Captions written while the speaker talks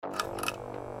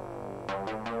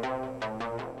Garage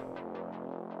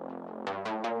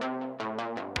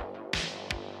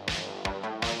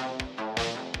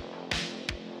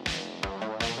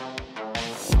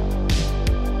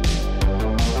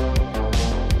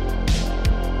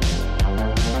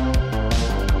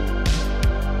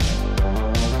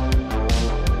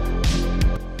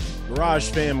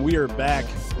fam, we are back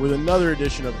with another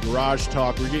edition of Garage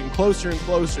Talk. We're getting closer and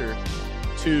closer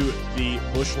to the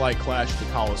Busch Light Clash at the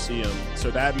Coliseum. So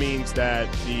that means that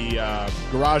the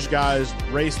Garage Guys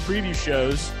race preview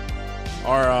shows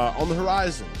are on the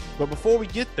horizon. But before we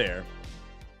get there,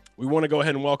 we want to go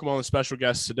ahead and welcome on the special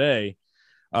guest today.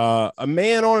 A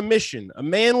man on a mission, a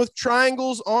man with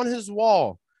triangles on his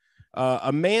wall.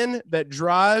 A man that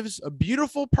drives a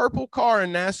beautiful purple car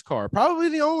in NASCAR, probably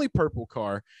the only purple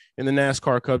car in the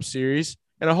NASCAR Cup Series,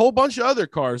 and a whole bunch of other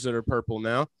cars that are purple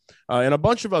now, and a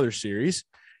bunch of other series.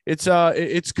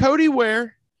 It's Cody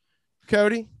Ware.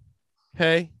 Cody,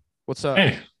 hey, what's up?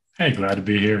 Hey, glad to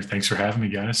be here. Thanks for having me,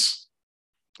 guys.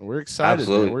 We're excited.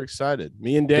 Man. We're excited.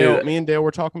 Me and Dale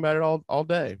were talking about it all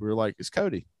day. We were like, it's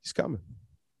Cody. He's coming.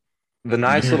 The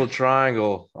nice little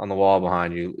triangle on the wall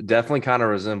behind you definitely kind of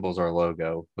resembles our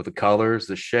logo with the colors,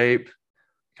 the shape.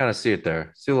 Kind of see it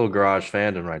there. See a little garage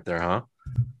fandom right there, huh?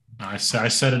 I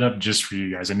set it up just for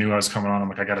you guys. I knew I was coming on. I'm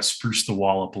like, I got to spruce the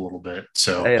wall up a little bit.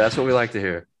 So hey, that's what we like to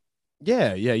hear.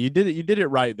 Yeah, you did it. You did it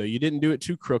right though. You didn't do it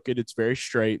too crooked. It's very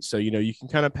straight. So you can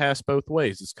kind of pass both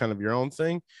ways. It's kind of your own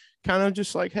thing. Kind of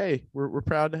just like, hey, we're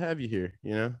proud to have you here.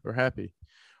 We're happy.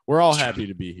 We're all happy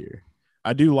to be here.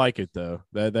 I do like it though.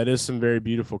 That is some very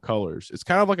beautiful colors. It's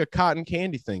kind of like a cotton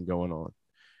candy thing going on.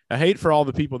 I hate for all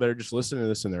the people that are just listening to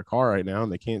this in their car right now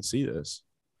and they can't see this.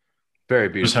 Very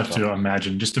beautiful. Just have to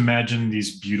imagine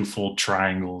these beautiful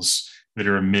triangles that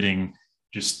are emitting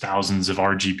just thousands of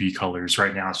RGB colors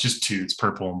right now. It's just two. It's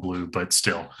purple and blue, but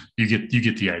still, you get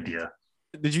the idea.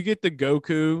 Did you get the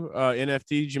Goku NFT?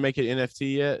 Did you make it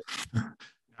NFT yet?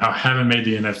 I haven't made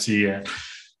the NFT yet.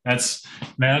 That's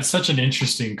such an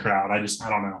interesting crowd. I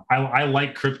don't know. I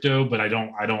like crypto, but I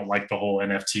don't like the whole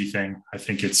NFT thing. I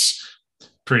think it's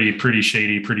pretty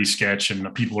shady, pretty sketch,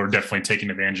 and people are definitely taking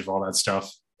advantage of all that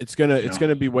stuff. It's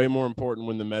gonna be way more important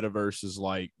when the metaverse is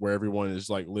like where everyone is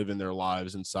like living their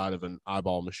lives inside of an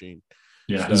eyeball machine.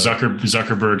 Yeah, so,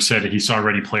 Zuckerberg said he saw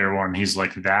Ready Player One. He's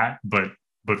like that, but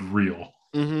real.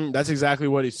 Mm-hmm. That's exactly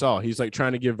what he saw. He's like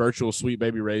trying to give virtual Sweet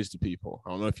Baby Rays to people. I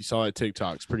don't know if you saw that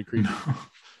TikTok. It's pretty creepy.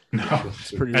 No.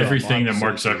 It's pretty everything that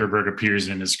Mark Zuckerberg appears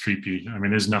in is creepy. I mean,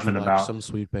 there's nothing about some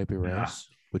Sweet Baby Rays. Yeah.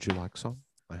 Would you like some?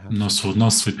 I have no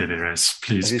Sweet Baby Rays,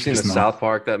 please. Have you seen the South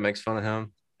Park that makes fun of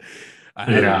him?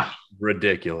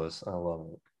 Ridiculous. I love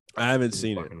it. I haven't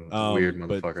seen it. Weird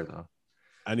motherfucker though.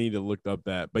 I need to look up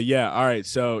that. But yeah, all right.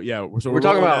 So yeah, we're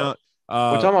talking about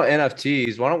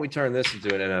NFTs. Why don't we turn this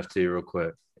into an NFT real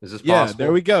quick? Is this possible? Yeah,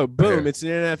 there we go. Boom. Okay. It's an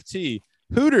NFT.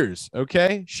 Hooters,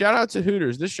 okay? Shout out to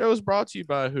Hooters. This show is brought to you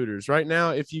by Hooters. Right now,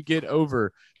 if you get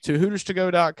over to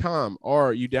hooterstogo.com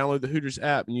or you download the Hooters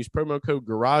app and use promo code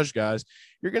GarageGuys,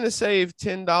 you're going to save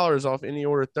 $10 off any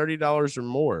order, $30 or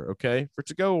more, okay, for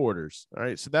to-go orders. All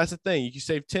right, so that's the thing. You can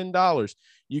save $10.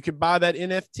 You can buy that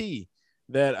NFT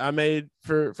that I made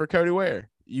for Cody Ware.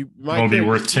 It'll be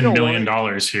worth $10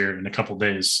 million here in a couple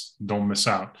days. Don't miss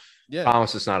out. Yeah,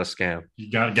 promise it's not a scam. You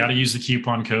got to use the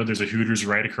coupon code. There's a Hooters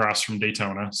right across from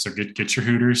Daytona. So get your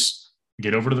Hooters,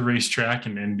 get over to the racetrack,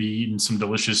 and be eating some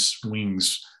delicious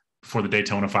wings before the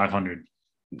Daytona 500.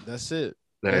 That's it.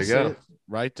 There you go. It.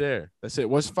 Right there. That's it.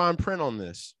 What's the fine print on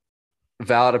this?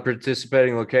 Valid at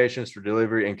participating locations for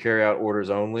delivery and carry-out orders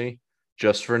only.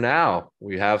 Just for now,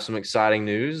 we have some exciting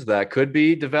news that could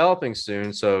be developing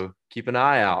soon. So keep an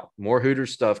eye out. More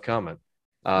Hooters stuff coming.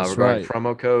 Regarding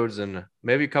promo codes and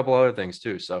maybe a couple other things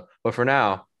too. So, but for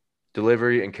now,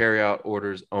 delivery and carry out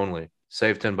orders only.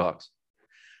 Save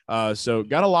 $10. So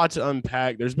got a lot to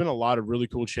unpack. There's been a lot of really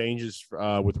cool changes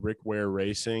with Rick Ware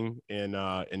Racing in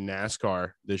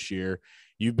NASCAR this year.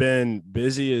 You've been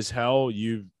busy as hell.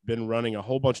 You've been running a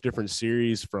whole bunch of different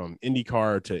series from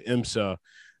IndyCar to IMSA,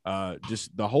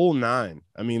 just the whole nine.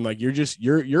 I mean, like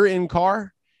you're in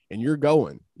car and you're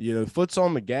going. Foot's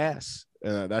on the gas.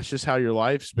 That's just how your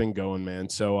life's been going, man.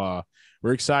 So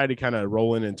we're excited to kind of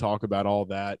roll in and talk about all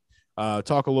that.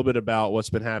 Talk a little bit about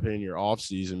what's been happening in your off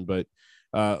season, but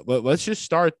let's just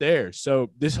start there.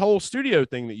 So this whole studio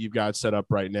thing that you've got set up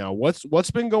right now, what's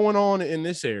been going on in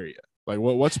this area? Like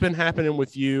what's been happening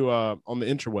with you on the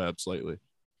interwebs lately?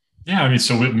 Yeah, I mean,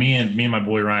 so with me and my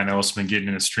boy Ryan Ellis been getting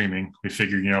into streaming. We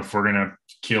figured, if we're gonna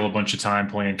kill a bunch of time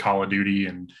playing Call of Duty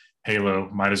and Halo,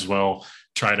 might as well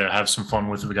try to have some fun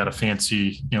with it. We got a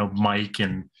fancy, mic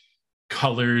and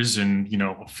colors and,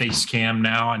 face cam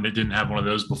now, and it didn't have one of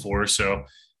those before. So,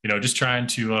 just trying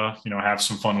to, have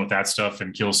some fun with that stuff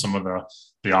and kill some of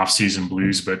the off-season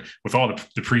blues. But with all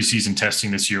the preseason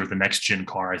testing this year with the next gen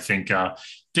car, I think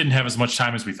didn't have as much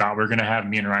time as we thought we were going to have.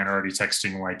 Me and Ryan are already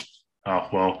texting like, oh,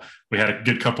 well, we had a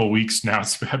good couple of weeks. Now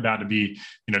it's about to be,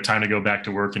 time to go back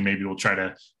to work, and maybe we'll try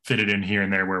to fit it in here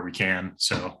and there where we can.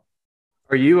 So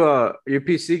Are you a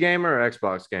PC gamer or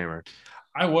Xbox gamer?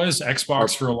 I was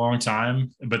Xbox for a long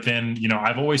time, but then,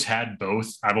 I've always had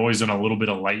both. I've always done a little bit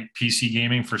of light PC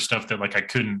gaming for stuff that like I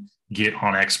couldn't get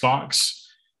on Xbox.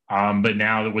 But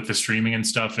now with the streaming and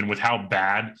stuff, and with how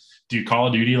bad Call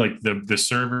of Duty, like the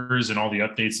servers and all the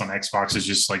updates on Xbox has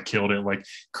just like killed it, like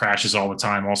crashes all the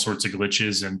time, all sorts of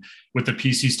glitches. And with the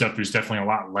PC stuff, there's definitely a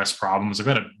lot less problems. I've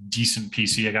got a decent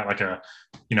PC. I got like a,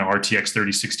 RTX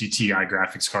 3060 Ti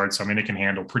graphics card. So, I mean, it can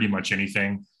handle pretty much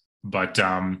anything. But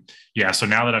yeah, so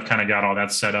now that I've kind of got all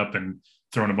that set up and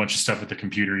thrown a bunch of stuff at the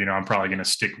computer, I'm probably going to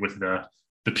stick with the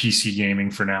PC gaming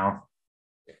for now.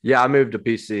 Yeah, I moved to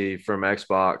PC from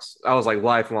Xbox. I was like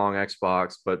lifelong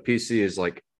Xbox, but PC is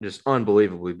like just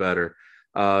unbelievably better.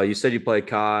 You said you played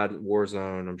COD,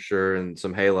 Warzone, I'm sure, and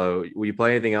some Halo. Will you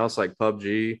play anything else like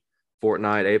PUBG,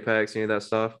 Fortnite, Apex, any of that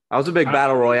stuff? I was a big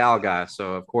battle royale guy,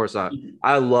 so of course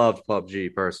I loved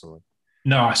PUBG personally.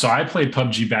 No, so I played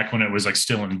PUBG back when it was like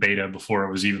still in beta before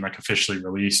it was even like officially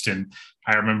released. And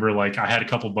I remember like I had a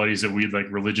couple buddies that we'd like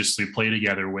religiously play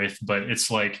together with, but it's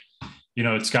like,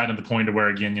 it's gotten to the point to where,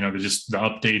 again, the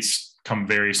updates come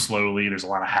very slowly. There's a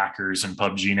lot of hackers in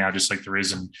PUBG now, just like there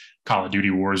is in Call of Duty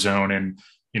Warzone. And,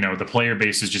 the player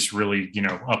base is just really,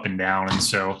 up and down. And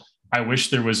so I wish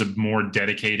there was a more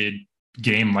dedicated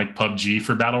game like PUBG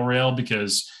for Battle Royale,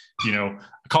 because,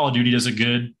 Call of Duty does it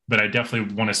good, but I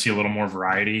definitely want to see a little more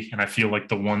variety. And I feel like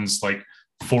the ones like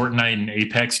Fortnite and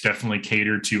Apex definitely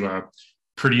cater to a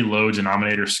pretty low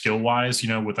denominator skill wise,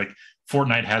 with like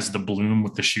Fortnite has the bloom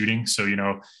with the shooting. So,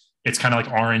 it's kind of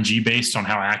like RNG based on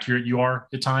how accurate you are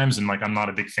at times. And like, I'm not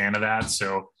a big fan of that.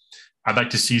 So I'd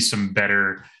like to see some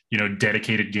better,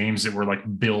 dedicated games that were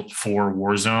like built for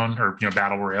Warzone or,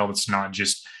 Battle Royale. That's not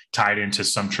just tied into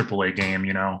some AAA game,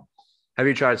 Have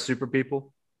you tried Super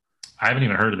People? I haven't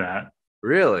even heard of that.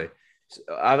 Really?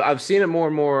 I've seen it more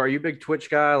and more. Are you a big Twitch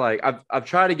guy? Like I've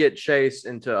tried to get Chase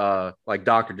into like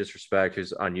Dr. Disrespect,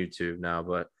 who's on YouTube now,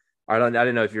 but I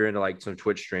didn't know if you're into like some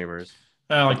Twitch streamers.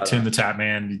 Like Tim the Tap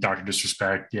Man, Dr.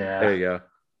 Disrespect. Yeah. There you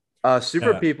go.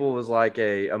 Super People was like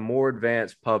a more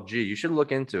advanced PUBG. You should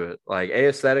look into it. Like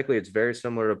aesthetically, it's very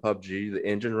similar to PUBG. The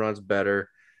engine runs better.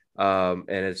 And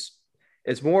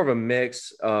it's more of a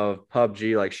mix of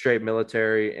PUBG, like straight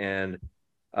military, and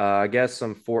I guess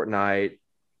some Fortnite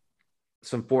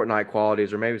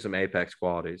qualities, or maybe some Apex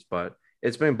qualities, but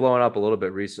it's been blowing up a little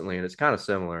bit recently, and it's kind of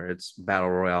similar. It's battle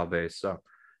royale based. So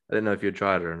I didn't know if you'd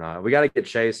tried it or not. We got to get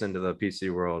Chase into the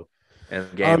PC world and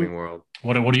gaming world.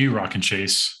 What are you rocking,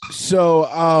 Chase?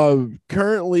 So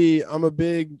currently I'm a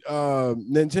big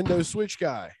Nintendo Switch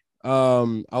guy.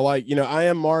 I like, I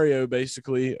am Mario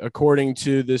basically, according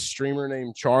to this streamer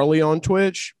named Charlie on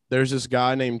Twitch. There's this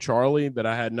guy named Charlie that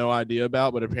I had no idea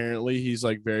about, but apparently he's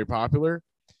like very popular.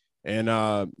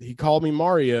 And he called me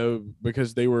Mario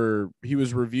because he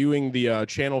was reviewing the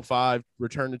Channel 5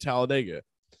 Return to Talladega.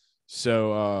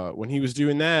 So when he was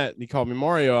doing that, he called me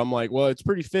Mario. I'm like, well, it's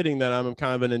pretty fitting that I'm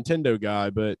kind of a Nintendo guy.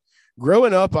 But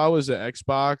growing up, I was an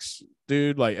Xbox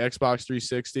dude, like Xbox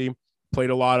 360. Played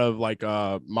a lot of like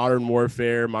Modern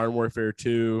Warfare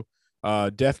 2.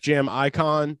 Def Jam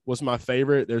Icon was my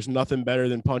favorite. There's nothing better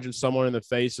than punching someone in the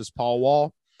face as Paul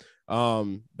Wall.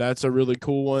 That's a really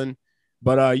cool one.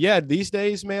 But yeah, these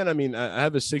days, man, I mean, I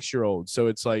have a 6-year-old. So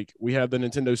it's like we have the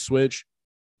Nintendo Switch.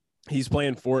 He's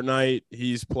playing Fortnite.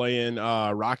 He's playing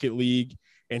Rocket League.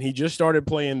 And he just started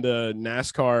playing the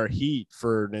NASCAR Heat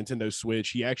for Nintendo Switch.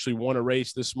 He actually won a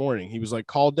race this morning. He was like,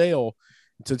 call Dale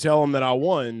to tell him that I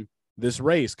won this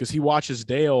race, because he watches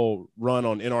Dale run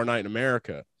on NR Night in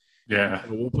America. Yeah. So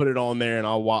we'll put it on there, and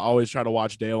I'll always try to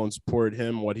watch Dale and support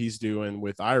him, what he's doing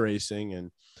with iRacing.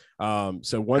 And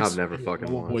so once I've never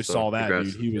fucking my boy saw that,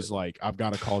 dude, he was like, I've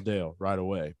got to call Dale right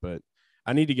away. But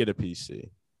I need to get a PC.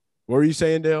 What were you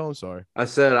saying, Dale? I'm sorry. I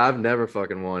said I've never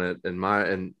fucking won it in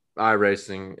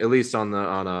iRacing, at least on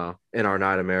NR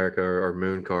Night America or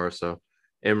Moon Car. So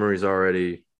Emery's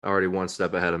already one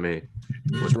step ahead of me.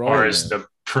 As far as the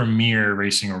premier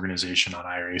racing organization on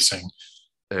iRacing.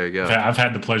 There you go. I've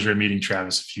had the pleasure of meeting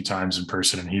Travis a few times in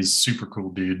person, and he's super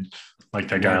cool dude. Like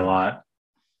that guy a lot.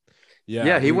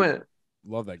 Yeah, he went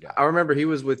Love that guy. I remember he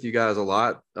was with you guys a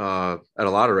lot at a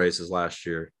lot of races last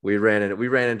year. We ran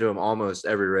into him almost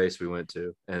every race we went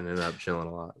to, and ended up chilling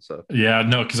a lot. So Yeah,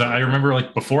 no, because I remember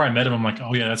like before I met him, I'm like,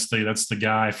 oh yeah, that's the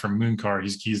guy from Mooncar.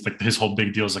 He's like his whole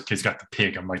big deal is like he's got the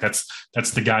pig. I'm like, that's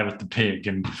the guy with the pig,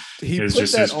 and He it's put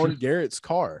just that on Garrett's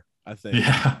car, I think.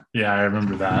 Yeah, I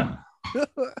remember that.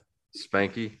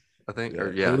 Spanky, I think,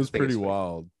 it was pretty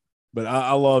wild. But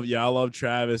I love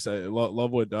Travis. I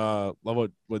love what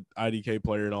IDK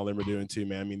player and all them are doing too,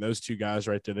 man. I mean, those two guys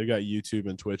right there, they got YouTube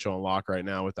and Twitch on lock right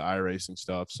now with the iRacing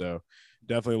stuff. So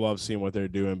definitely love seeing what they're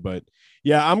doing. But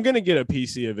yeah, I'm gonna get a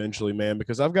PC eventually, man,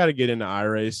 because I've got to get into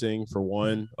iRacing for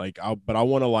one. Like, but I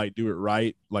want to like do it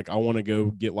right. Like, I want to go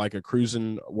get like a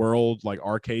Cruising World like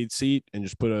arcade seat and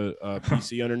just put a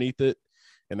PC underneath it,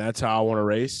 and that's how I want to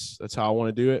race. That's how I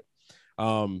want to do it.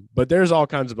 But there's all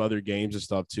kinds of other games and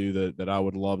stuff too that I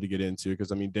would love to get into,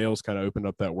 because I mean Dale's kind of opened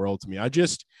up that world to me.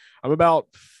 I'm about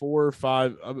 4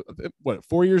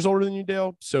 years older than you,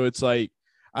 Dale. So it's like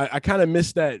I kind of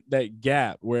missed that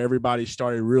gap where everybody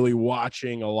started really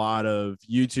watching a lot of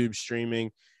YouTube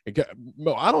streaming.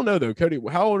 I don't know though, Cody.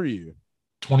 How old are you?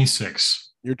 26.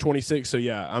 You're 26, so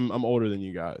yeah, I'm older than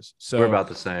you guys. So we're about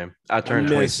the same. I turned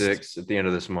 26 at the end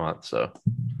of this month, so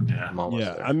yeah, I'm almost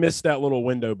there. I missed that little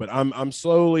window, but I'm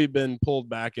slowly been pulled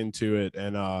back into it,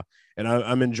 and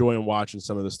I'm enjoying watching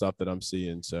some of the stuff that I'm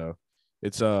seeing. So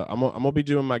it's I'm gonna be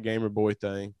doing my gamer boy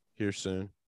thing here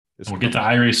soon. We'll get the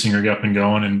iRacing rig up and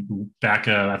going, and back.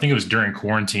 I think it was during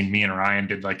quarantine. Me and Ryan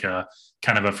did like a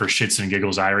kind of a for shits and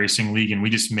giggles iRacing league, and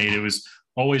we just made it was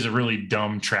always a really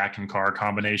dumb track and car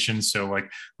combination. So like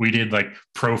we did like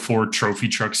Pro 4 trophy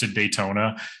trucks at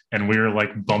Daytona, and we were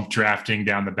like bump drafting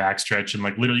down the backstretch, and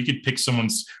like literally you could pick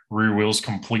someone's rear wheels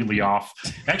completely off.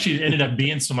 Actually, it ended up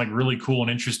being some like really cool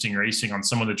and interesting racing on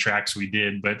some of the tracks we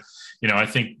did. But I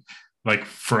think like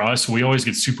for us, we always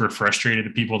get super frustrated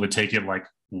at people that take it like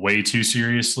way too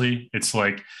seriously. It's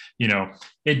like,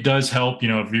 it does help,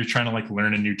 if you're trying to like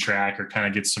learn a new track or kind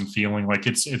of get some feeling, like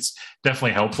it's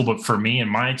definitely helpful. But for me, in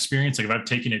my experience, like if I've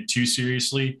taken it too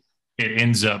seriously, it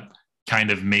ends up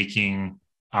kind of making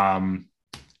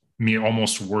me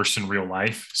almost worse in real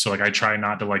life. So like I try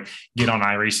not to like get on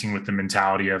iRacing with the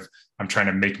mentality of I'm trying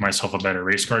to make myself a better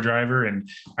race car driver, and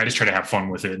I just try to have fun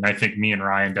with it. And I think me and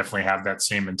Ryan definitely have that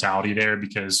same mentality there,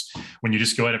 because when you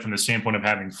just go at it from the standpoint of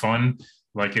having fun,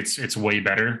 like it's way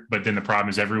better. But then the problem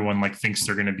is everyone like thinks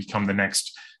they're going to become the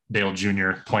next Dale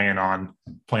Jr. playing on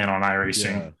iRacing.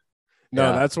 Yeah.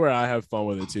 No, that's where I have fun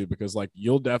with it too, because like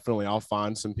I'll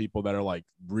find some people that are like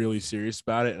really serious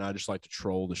about it, and I just like to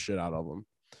troll the shit out of them.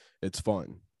 It's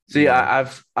fun. See,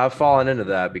 I've fallen into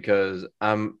that because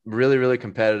I'm really, really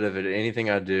competitive at anything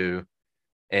I do.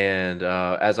 And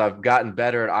as I've gotten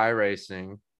better at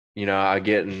iRacing, I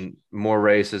get in more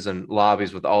races and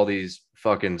lobbies with all these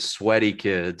fucking sweaty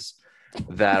kids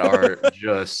that are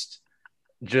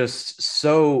just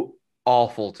so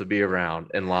awful to be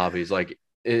around in lobbies. Like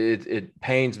it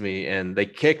pains me, and they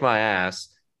kick my ass,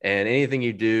 and anything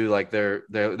you do, like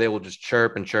they will just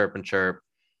chirp and chirp and chirp.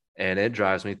 And it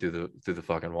drives me through the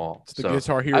fucking wall. It's the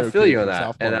Guitar Hero. I feel you on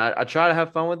that. And I try to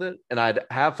have fun with it. And I'd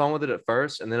have fun with it at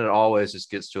first. And then it always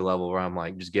just gets to a level where I'm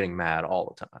like just getting mad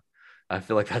all the time. I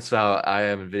feel like that's how I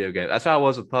am in video games. That's how I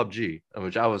was with PUBG,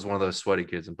 which I was one of those sweaty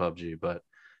kids in PUBG. But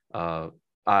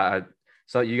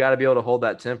so you got to be able to hold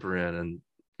that temper in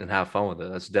and have fun with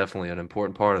it. That's definitely an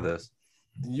important part of this.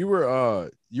 You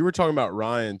were talking about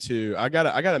Ryan too. I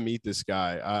gotta meet this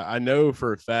guy. I know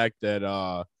for a fact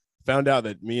that found out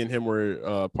that me and him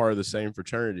were part of the same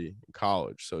fraternity in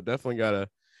college. So definitely gotta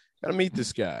meet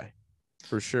this guy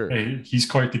for sure. Hey, he's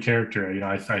quite the character.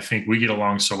 I think we get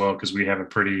along so well because we have a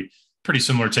pretty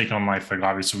similar take on life. Like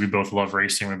obviously we both love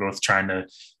racing. We're both trying to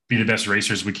be the best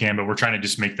racers we can, but we're trying to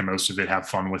just make the most of it, have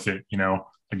fun with it.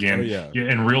 Again,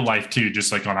 in real life too,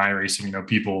 just like on iRacing,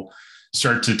 people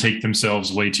start to take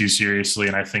themselves way too seriously.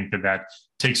 And I think that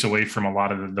takes away from a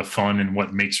lot of the fun and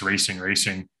what makes racing.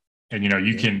 And,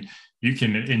 you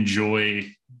can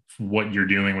enjoy what you're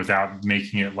doing without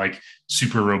making it like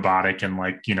super robotic and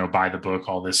like, by the book,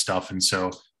 all this stuff. And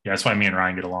so, yeah, that's why me and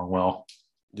Ryan get along well.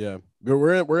 Yeah,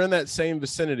 we're in that same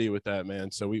vicinity with that,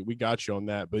 man. So we got you on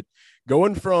that. But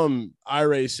going from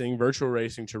iRacing, virtual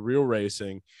racing to real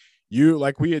racing, you,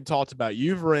 like we had talked about,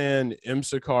 you've ran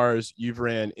IMSA cars, you've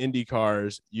ran Indy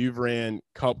cars, you've ran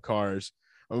Cup cars.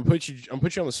 I'm gonna put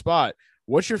you on the spot.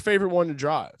 What's your favorite one to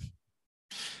drive?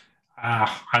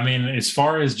 I mean, as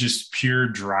far as just pure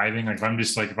driving, like if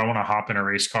I want to hop in a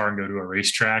race car and go to a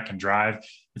racetrack and drive,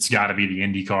 it's got to be the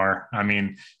IndyCar. I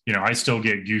mean, I still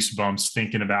get goosebumps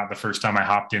thinking about the first time I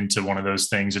hopped into one of those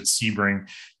things at Sebring,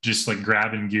 just like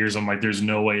grabbing gears. I'm like, there's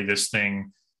no way this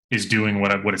thing is doing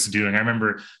what it's doing. I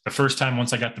remember the first time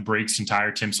once I got the brakes and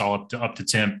tire temps all up to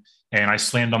temp, and I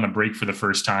slammed on the brake for the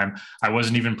first time. I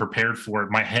wasn't even prepared for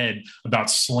it. My head about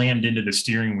slammed into the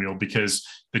steering wheel because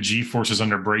the G forces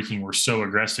under braking were so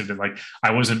aggressive that like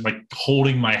I wasn't like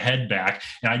holding my head back,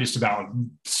 and I just about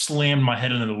slammed my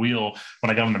head into the wheel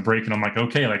when I got on the brake. And I'm like,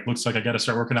 okay, like looks like I got to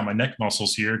start working on my neck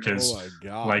muscles here because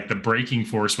like the braking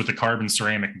force with the carbon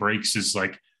ceramic brakes is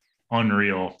like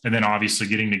unreal. And then obviously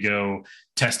getting to go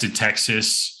test at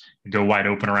Texas, go wide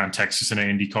open around Texas in an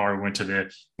Indy car. Went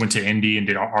to Indy and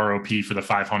did ROP for the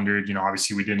 500.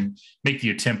 Obviously we didn't make the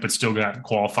attempt, but still got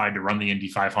qualified to run the Indy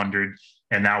 500.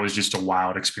 And that was just a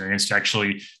wild experience to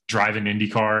actually drive an Indy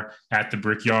car at the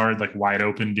Brickyard, like wide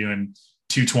open, doing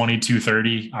 220,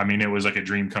 230. I mean, it was like a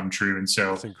dream come true. And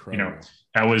so,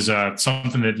 that was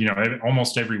something that,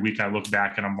 almost every week I look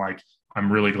back and I'm like,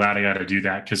 I'm really glad I got to do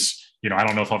that. Cause I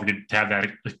don't know if I'll get to have that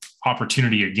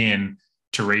opportunity again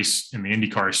to race in the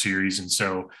IndyCar series. And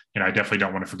so, I definitely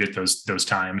don't want to forget those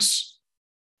times.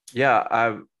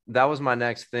 Yeah. That was my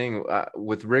next thing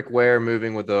with Rick Ware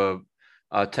moving with a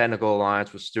technical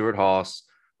alliance with Stuart Haas,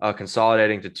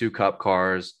 consolidating to 2 Cup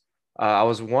cars. I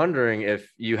was wondering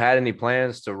if you had any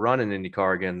plans to run an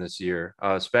IndyCar again this year,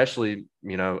 especially,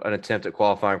 an attempt at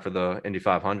qualifying for the Indy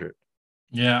 500.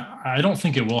 Yeah, I don't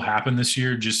think it will happen this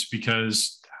year just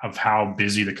because of how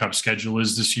busy the Cup schedule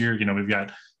is this year. We've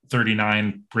got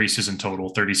 39 races in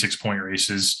total, 36-point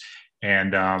races.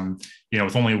 And,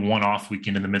 with only one off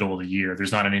weekend in the middle of the year,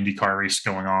 there's not an IndyCar race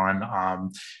going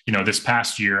on. This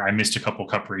past year, I missed a couple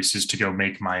Cup races to go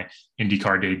make my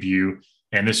IndyCar debut.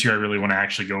 And this year, I really want to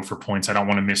actually go for points. I don't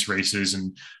want to miss races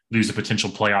and lose a potential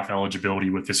playoff eligibility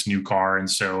with this new car. And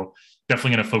so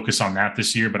definitely going to focus on that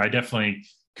this year. But I definitely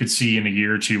could see in a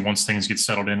year or two, once things get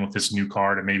settled in with this new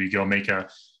car, to maybe go make a,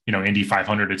 Indy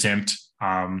 500 attempt.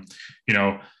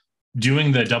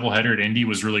 Doing the doubleheader at Indy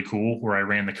was really cool, where I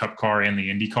ran the Cup car and the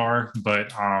Indy car.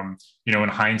 But, in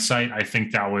hindsight, I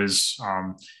think that was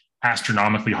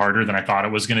astronomically harder than I thought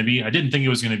it was going to be. I didn't think it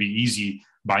was going to be easy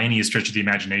by any stretch of the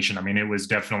imagination. I mean, it was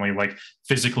definitely like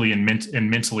physically and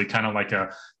mentally kind of like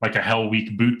a hell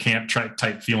week boot camp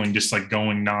type feeling, just like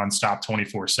going nonstop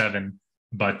 24/7.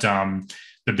 But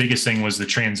the biggest thing was the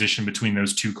transition between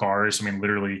those 2 cars. I mean,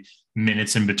 literally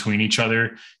minutes in between each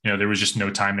other. There was just no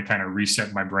time to kind of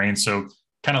reset my brain. So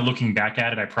kind of looking back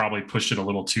at it, I probably pushed it a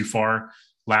little too far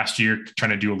last year,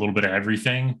 trying to do a little bit of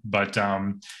everything. But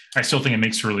I still think it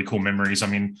makes really cool memories. I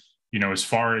mean, as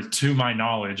far as to my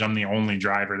knowledge, I'm the only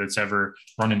driver that's ever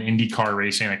run an IndyCar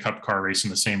race and a Cup car race in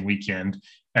the same weekend.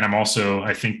 And I'm also,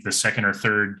 I think, the second or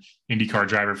third IndyCar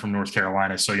driver from North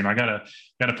Carolina. So, I gotta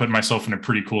put myself in a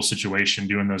pretty cool situation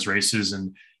doing those races.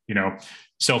 And,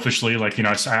 selfishly, like,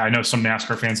 I know some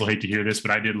NASCAR fans will hate to hear this,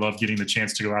 but I did love getting the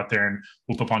chance to go out there and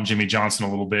whoop up on Jimmy Johnson a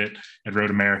little bit at Road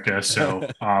America. So,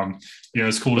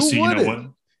 it's cool to see,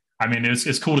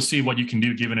 it's cool to see what you can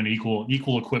do given an equal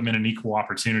equipment and equal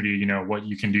opportunity, what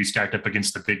you can do stacked up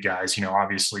against the big guys.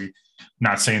 Obviously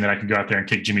not saying that I can go out there and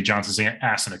kick Jimmy Johnson's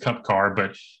ass in a Cup car,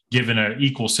 but given an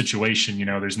equal situation,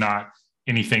 there's not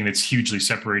anything that's hugely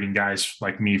separating guys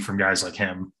like me from guys like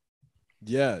him.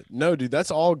 Yeah, no, dude,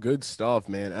 that's all good stuff,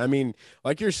 man. I mean,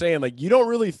 like you're saying, like you don't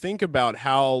really think about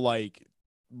how like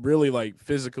really like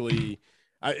physically,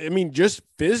 I mean, just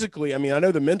physically, I mean, I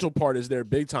know the mental part is there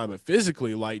big time, but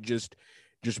physically, like just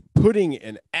putting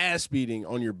an ass beating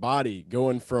on your body,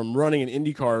 going from running an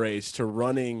IndyCar race to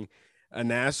running a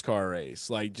NASCAR race,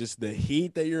 like just the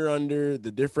heat that you're under,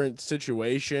 the different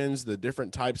situations, the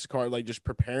different types of car, like just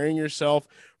preparing yourself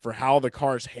for how the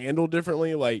cars handle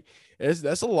differently. Like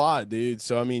that's a lot, dude.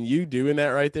 So, I mean, you doing that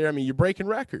right there, I mean, you're breaking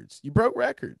records, you broke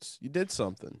records, you did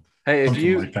something. Hey,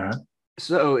 like that.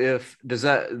 So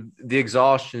the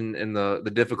exhaustion and the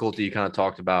difficulty you kind of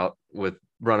talked about with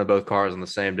running both cars on the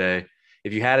same day,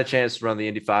 if you had a chance to run the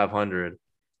Indy 500,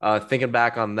 thinking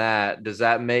back on that, does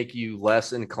that make you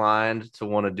less inclined to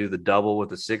want to do the double with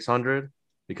the 600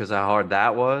 because how hard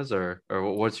that was, or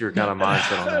what's your kind of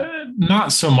mindset on that?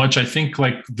 Not so much. I think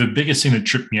like the biggest thing that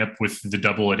tripped me up with the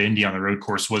double at Indy on the road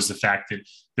course was the fact that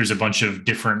there's a bunch of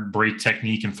different brake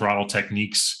technique and throttle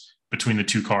techniques between the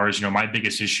 2 cars. My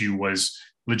biggest issue was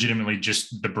legitimately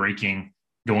just the braking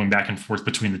going back and forth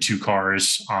between the 2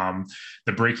 cars.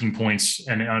 The braking points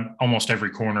and on almost every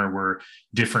corner were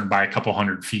different by a couple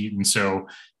 100 feet. And so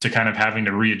to kind of having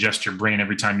to readjust your brain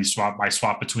every time you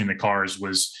swap between the cars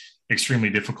was extremely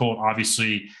difficult.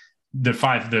 Obviously,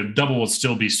 the double will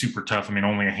still be super tough. I mean,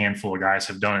 only a handful of guys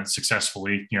have done it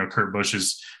successfully. Kurt Busch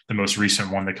is the most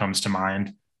recent one that comes to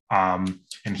mind. And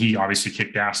he obviously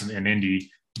kicked ass in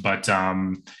Indy, but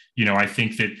I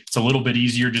think that it's a little bit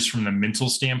easier just from the mental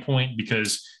standpoint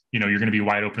because, you're going to be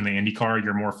wide open in the IndyCar.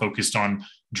 You're more focused on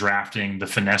drafting the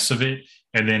finesse of it.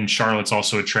 And then Charlotte's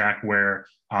also a track where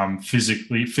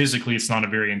physically, it's not a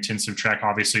very intensive track.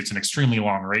 Obviously, it's an extremely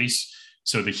long race,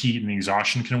 so the heat and the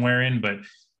exhaustion can wear in, but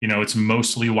it's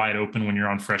mostly wide open when you're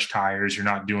on fresh tires. You're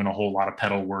not doing a whole lot of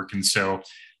pedal work. And so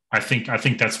I think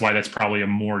that's why that's probably a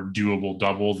more doable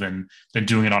double than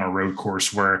doing it on a road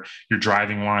course where your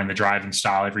driving line, the driving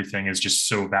style, everything is just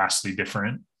so vastly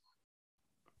different.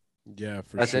 Yeah,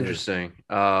 that's interesting.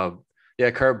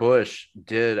 Kurt Busch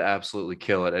did absolutely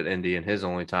kill it at Indy in his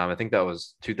only time. I think that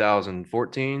was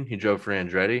 2014. He drove for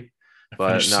Andretti,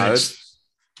 but no,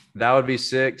 that would be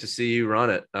sick to see you run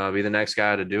it. Be the next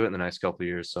guy to do it in the next couple of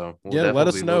years. So let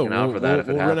us know.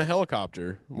 We'll run a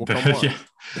helicopter. We'll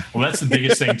Well, that's the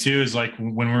biggest thing too. Is like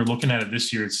when we're looking at it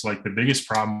this year, it's like the biggest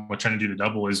problem with trying to do the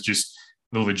double is just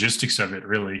the logistics of it,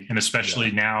 really, and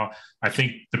especially now. I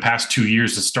think the past 2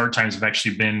 years, the start times have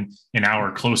actually been an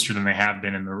hour closer than they have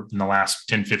been in the last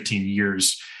 10, 15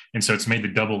 years, and so it's made the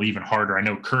double even harder. I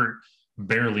know Kurt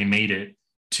barely made it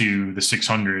to the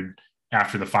 600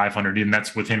 after the 500, and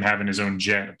that's with him having his own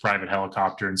jet, a private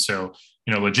helicopter. And so,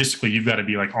 logistically, you've got to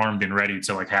be like armed and ready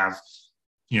to like have,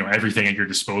 everything at your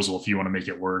disposal if you want to make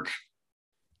it work.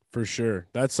 For sure.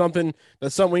 That's something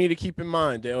we need to keep in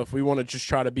mind, Dale, if we want to just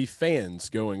try to be fans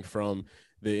going from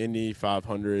the Indy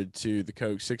 500 to the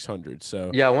Coke 600.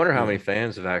 So yeah, I wonder how many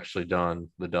fans have actually done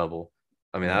the double.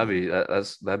 I mean,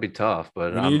 that'd be tough,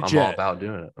 but I'm all about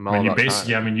doing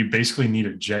it. You basically need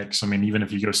a jet. 'Cause, even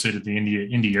if you go sit at the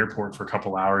Indy airport for a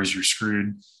couple hours, you're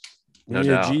screwed. No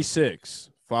doubt. G6.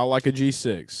 Fly like a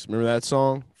G6. Remember that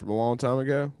song from a long time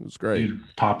ago? It was great. Dude,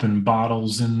 popping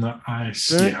bottles in the ice.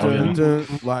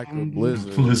 Like a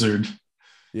blizzard. Blizzard.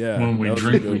 Yeah. When we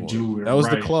drink, we do it. That was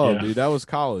the club, dude. That was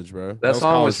college, bro. That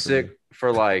song was sick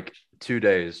for like 2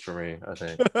 days for me, I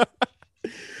think.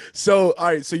 So, all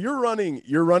right. So you're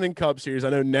running Cup Series.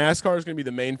 I know NASCAR is going to be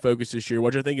the main focus this year,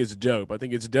 which I think is dope. I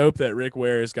think it's dope that Rick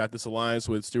Ware has got this alliance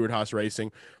with Stewart-Haas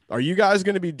Racing. Are you guys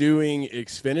going to be doing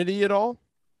Xfinity at all?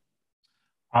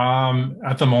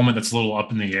 At the moment, it's a little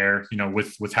up in the air,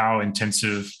 with how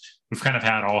intensive we've kind of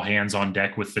had all hands on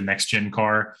deck with the next gen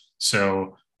car.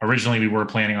 So originally we were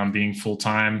planning on being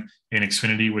full-time in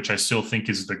Xfinity, which I still think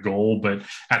is the goal. But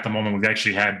at the moment, we've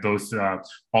actually had both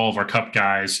all of our Cup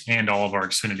guys and all of our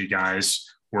Xfinity guys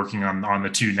working on the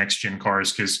two next gen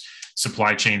cars because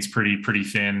supply chain's pretty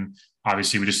thin.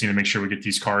 Obviously, we just need to make sure we get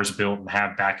these cars built and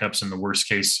have backups in the worst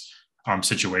case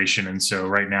situation. And so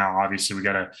right now, obviously, we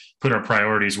got to put our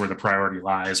priorities where the priority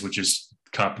lies, which is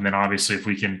Cup. And then obviously, if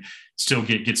we can still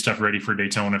get stuff ready for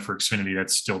Daytona for Xfinity,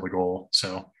 that's still the goal.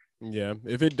 So yeah,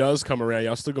 if it does come around,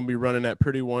 y'all still gonna be running that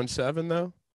pretty 1.7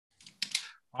 though.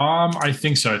 I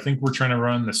think so. I think we're trying to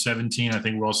run the 17. I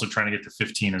think we're also trying to get to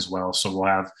 15 as well. So we'll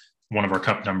have one of our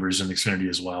Cup numbers in Xfinity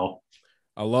as well.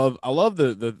 I love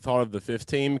the thought of the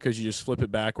 15 because you just flip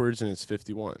it backwards and it's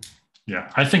 51.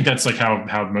 Yeah, I think that's like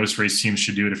how most race teams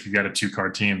should do it. If you've got a 2-car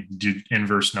team, do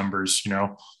inverse numbers,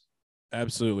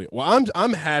 Absolutely. Well,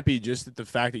 I'm happy just at the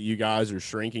fact that you guys are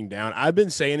shrinking down. I've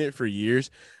been saying it for years.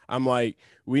 I'm like,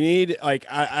 we need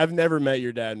I've never met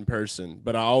your dad in person,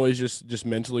 but I always just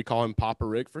mentally call him Papa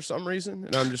Rick for some reason.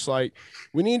 And I'm just like,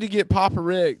 we need to get Papa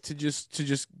Rick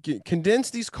to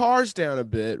condense these cars down a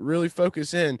bit, really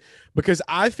focus in, because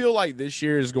I feel like this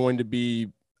year is going to be.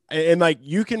 And like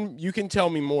you can tell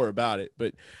me more about it,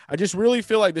 but I just really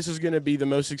feel like this is going to be the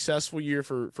most successful year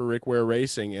for Rick Ware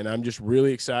Racing, and I'm just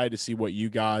really excited to see what you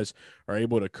guys are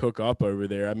able to cook up over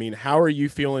there. I mean, how are you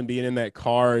feeling being in that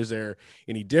car? Is there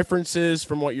any differences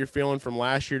from what you're feeling from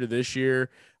last year to this year?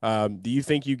 Do you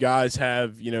think you guys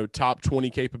have top 20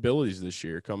 capabilities this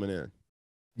year coming in?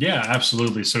 Yeah,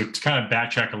 absolutely. So to kind of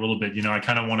backtrack a little bit, I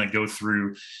kind of want to go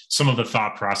through some of the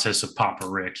thought process of Papa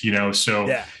Rick,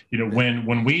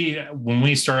 when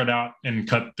we started out and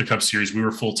cut the Cup Series, we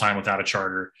were full-time without a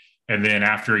charter. And then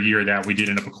after a year of that, we did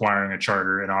end up acquiring a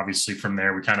charter. And obviously from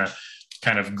there, we kind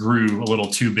of grew a little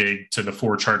too big to the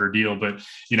 4 charter deal. But,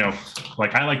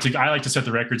 I like to set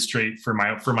the record straight for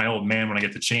my old man when I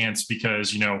get the chance,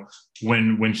 because,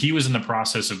 when he was in the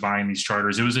process of buying these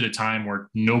charters, it was at a time where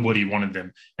nobody wanted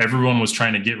them. Everyone was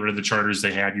trying to get rid of the charters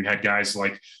they had. You had guys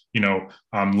like,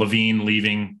 Levine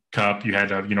leaving Cup. You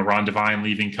had, Ron Devine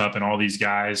leaving Cup and all these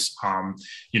guys.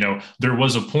 There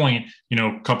was a point,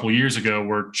 a couple of years ago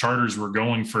where charters were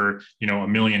going for, $1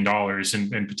 million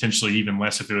and potentially even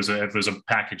less if it was a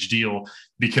package deal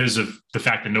because of the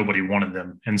fact that nobody wanted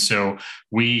them. And so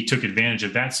we took advantage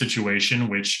of that situation,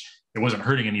 which it wasn't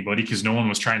hurting anybody because no one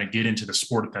was trying to get into the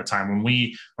sport at that time. When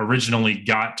we originally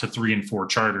got to 3 and 4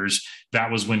 charters,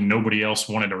 that was when nobody else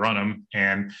wanted to run them.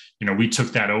 And, we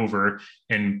took that over.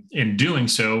 And in doing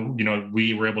so,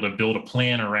 we were able to build a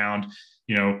plan around,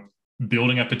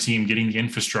 building up a team, getting the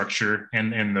infrastructure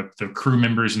and the crew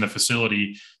members in the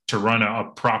facility to run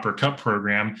a proper Cup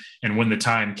program. And when the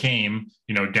time came,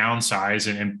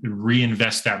 downsize and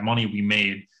reinvest that money we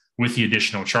made with the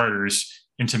additional charters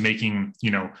into making,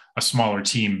 a smaller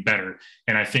team better.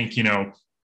 And I think,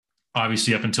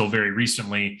 obviously up until very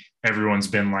recently, everyone's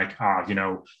been like,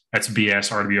 that's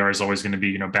BS. RWR is always going to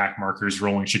be, back markers,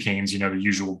 rolling chicanes, the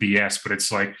usual BS. But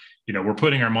it's like, we're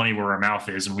putting our money where our mouth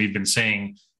is. And we've been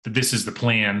saying that this is the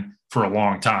plan for a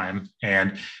long time.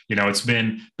 And, it's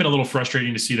been a little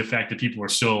frustrating to see the fact that people are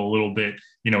still a little bit,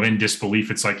 in disbelief.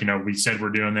 It's like, we said we're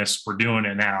doing this, we're doing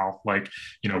it now. Like,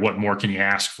 what more can you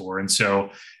ask for? And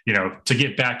so, to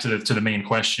get back to the main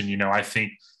question, I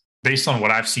think based on what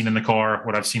I've seen in the car,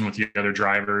 what I've seen with the other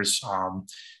drivers,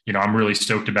 I'm really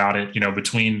stoked about it.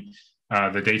 Between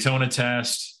the Daytona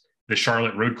test, the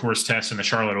Charlotte road course test, and the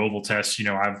Charlotte oval test,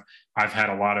 I've had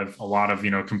a lot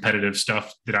of competitive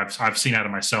stuff that I've seen out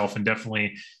of myself, and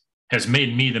definitely has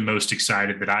made me the most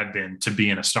excited that I've been to be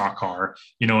in a stock car.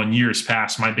 In years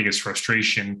past, my biggest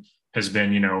frustration has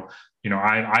been,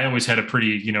 I always had a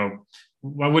pretty,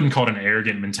 I wouldn't call it an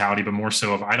arrogant mentality, but more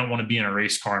so of I don't want to be in a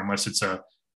race car unless it's a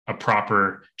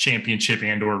proper championship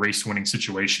and or race winning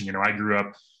situation. I grew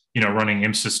up, running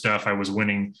IMSA stuff. I was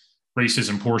winning races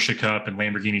in Porsche Cup and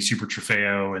Lamborghini Super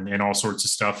Trofeo and all sorts of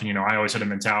stuff. And, I always had a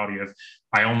mentality of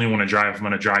I only want to drive, I'm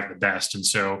going to drive the best. And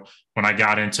so when I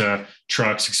got into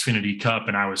trucks, Xfinity Cup,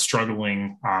 and I was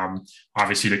struggling,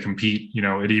 obviously to compete,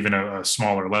 at even a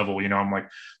smaller level, I'm like,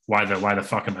 why the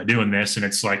fuck am I doing this? And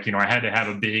it's like, I had to have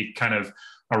a big kind of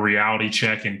a reality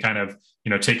check and kind of,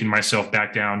 taking myself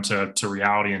back down to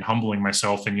reality and humbling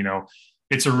myself. And,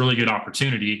 it's a really good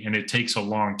opportunity, and it takes a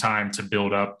long time to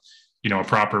build up, a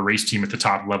proper race team at the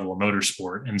top level of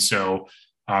motorsport. And so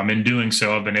in doing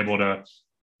so, I've been able to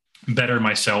better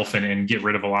myself and get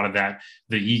rid of a lot of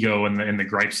the ego and the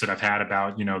gripes that I've had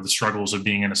about, the struggles of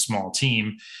being in a small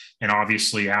team. And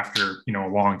obviously after, a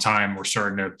long time, we're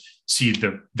starting to see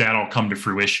that all come to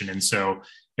fruition. And so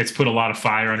it's put a lot of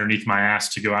fire underneath my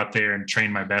ass to go out there and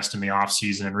train my best in the off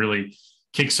season and really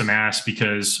kick some ass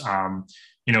because,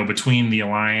 between the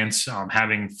Alliance,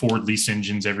 having Ford lease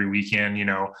engines every weekend,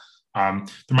 there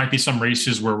might be some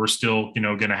races where we're still,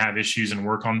 going to have issues and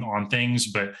work on things,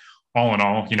 but all in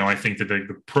all, I think that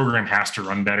the program has to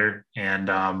run better. And,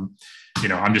 I'm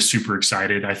just super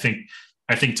excited. I think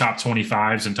top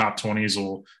 25s and top 20s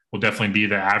will definitely be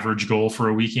the average goal for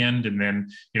a weekend. And then,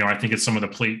 I think it's some of the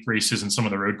plate races and some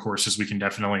of the road courses, we can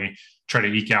definitely try to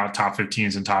eke out top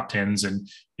 15s and top 10s. And,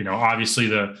 obviously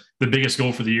the biggest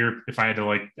goal for the year, if I had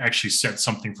to actually set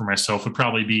something for myself, would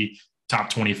probably be top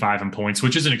 25 in points,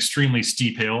 which is an extremely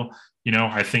steep hill.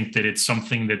 I think that it's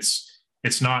something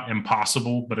it's not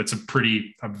impossible, but it's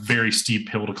a very steep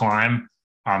hill to climb.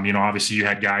 Obviously you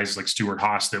had guys like Stuart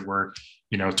Haas that were,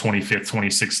 25th,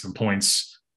 26th in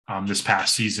points this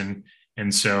past season.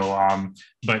 And so,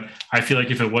 but I feel like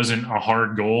if it wasn't a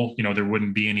hard goal, there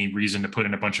wouldn't be any reason to put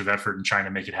in a bunch of effort in trying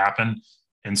to make it happen.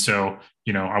 And so,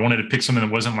 I wanted to pick something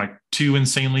that wasn't too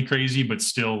insanely crazy, but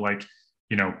still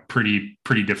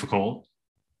pretty difficult.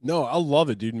 No, I love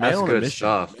it, dude. Man, that's good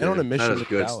stuff. Man on a mission. That is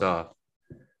good stuff.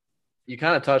 You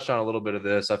kind of touched on a little bit of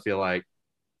this. I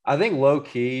think low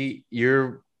key,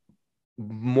 you're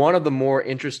one of the more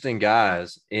interesting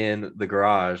guys in the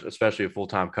garage, especially a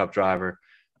full-time Cup driver.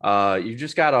 You've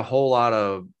just got a lot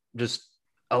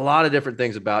of different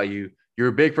things about you. You're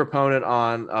a big proponent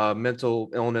on mental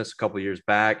illness a couple of years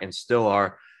back and still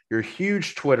are. You're a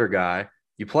huge Twitter guy.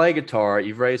 You play guitar.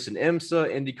 You've raced in IMSA,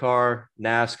 IndyCar,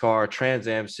 NASCAR, Trans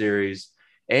Am Series,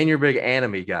 and you're a big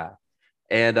anime guy.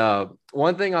 And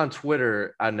one thing on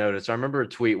Twitter I noticed, I remember a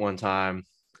tweet one time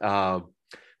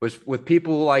was with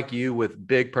people like you with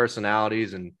big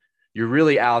personalities, and you're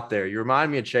really out there. You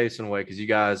remind me of Chase in a way because you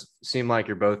guys seem like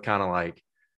you're both kind of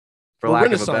for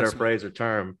lack of a better phrase or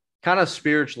term, kind of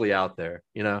spiritually out there,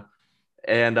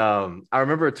 And I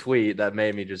remember a tweet that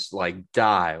made me just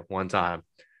die one time.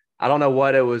 I don't know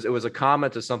what it was. It was a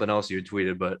comment to something else you had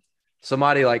tweeted, but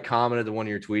somebody like commented to one of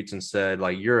your tweets and said,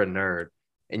 like, you're a nerd.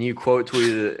 And you quote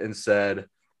tweeted it and said,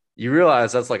 you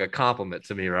realize that's like a compliment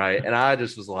to me, right? And I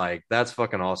just was like, that's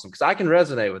fucking awesome. Cause I can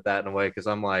resonate with that in a way. Cause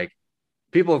I'm like,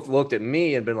 people have looked at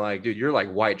me and been like, dude, you're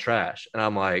like white trash. And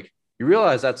I'm like, you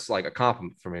realize that's like a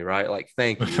compliment for me, right? Like,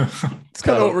 thank you. It's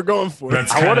kind of what we're going for.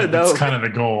 I want to know. That's kind of the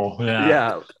goal. Yeah.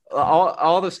 Yeah.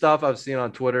 All the stuff I've seen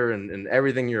on Twitter and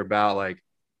everything you're about, like,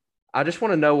 I just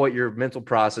want to know what your mental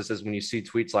process is when you see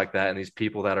tweets like that and these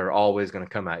people that are always going to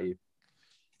come at you.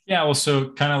 Yeah. Well, so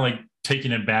kind of like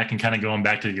taking it back and kind of going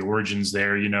back to the origins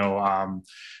there,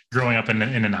 growing up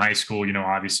in high school,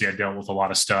 obviously I dealt with a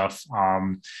lot of stuff.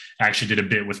 I actually did a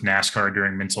bit with NASCAR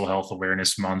during Mental Health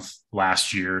Awareness Month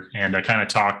last year. And I kind of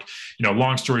talked,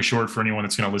 long story short, for anyone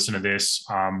that's going to listen to this,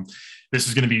 this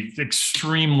is going to be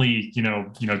extremely,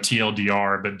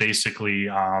 TLDR, but basically,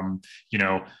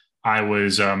 I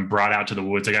was brought out to the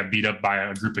woods. I got beat up by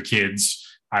a group of kids.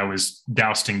 I was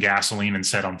doused in gasoline and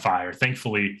set on fire.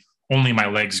 Thankfully, only my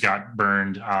legs got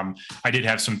burned. I did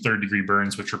have some third-degree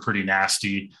burns, which were pretty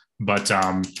nasty, but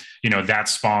that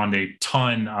spawned a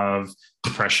ton of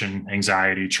depression,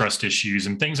 anxiety, trust issues,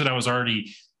 and things that I was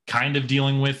already kind of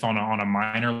dealing with on a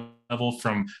minor level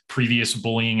from previous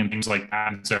bullying and things like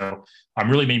that. And so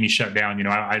really made me shut down.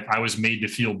 I was made to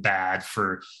feel bad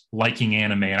for liking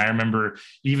anime. And I remember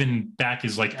even back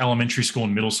as like elementary school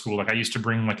and middle school, like I used to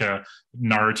bring like a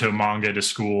Naruto manga to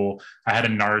school. I had a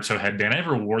Naruto headband. I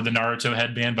never wore the Naruto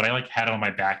headband, but I like had it on my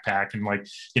backpack and like,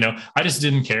 I just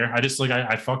didn't care. I just like,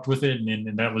 I fucked with it.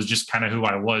 And that was just kind of who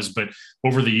I was. But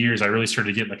over the years, I really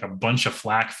started to get like a bunch of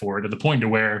flack for it, to the point to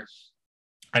where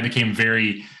I became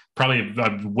probably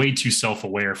way too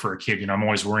self-aware for a kid. I'm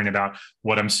always worrying about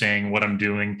what I'm saying, what I'm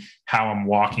doing, how I'm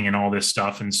walking and all this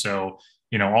stuff. And so,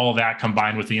 all of that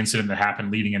combined with the incident that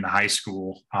happened leading into high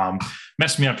school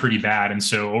messed me up pretty bad. And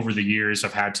so over the years,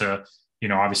 I've had to,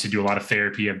 obviously do a lot of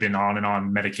therapy. I've been on and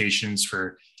on medications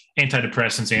for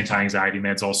antidepressants, anti-anxiety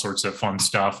meds, all sorts of fun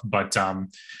stuff. But,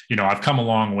 I've come a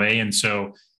long way. And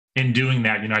so in doing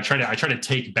that, I try to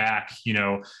take back,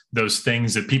 those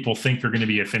things that people think are going to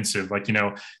be offensive. Like,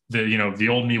 the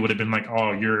old me would have been like,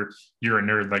 oh, you're a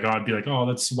nerd. Like, oh, I'd be like,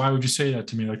 oh, why would you say that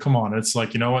to me? Like, come on. It's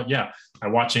like, you know what? Yeah. I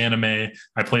watch anime.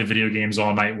 I play video games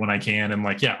all night when I can. And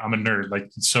like, yeah, I'm a nerd. Like,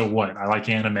 so what? I like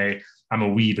anime. I'm a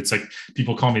weeb. It's like,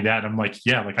 people call me that. I'm like,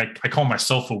 yeah, like I call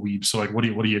myself a weeb. So like, what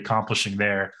are you accomplishing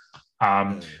there?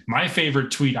 My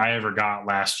favorite tweet I ever got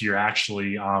last year,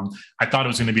 actually, I thought it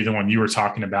was going to be the one you were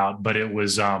talking about, but it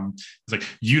was like,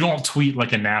 you don't tweet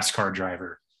like a NASCAR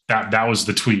driver. That was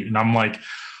the tweet. And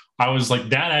I was like,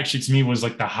 that actually to me was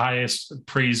like the highest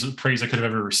praise I could have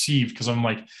ever received. Cause I'm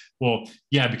like, well,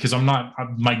 yeah, because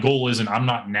my goal isn't, I'm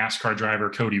not NASCAR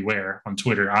driver Cody Ware on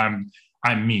Twitter. I'm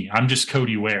me. I'm just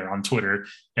Cody Ware on Twitter.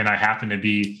 And I happen to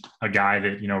be a guy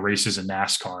that, races in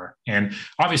NASCAR. And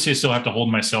obviously I still have to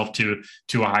hold myself to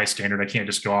a high standard. I can't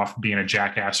just go off being a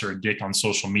jackass or a dick on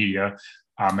social media.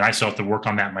 And I still have to work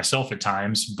on that myself at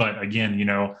times. But again,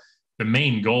 the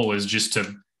main goal is just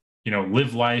to,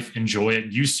 live life, enjoy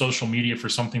it, use social media for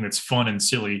something that's fun and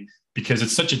silly, because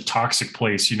it's such a toxic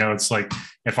place. It's like,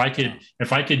 if I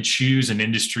could choose an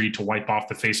industry to wipe off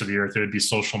the face of the earth, it would be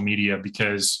social media,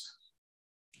 because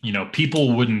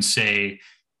people wouldn't say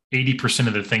 80%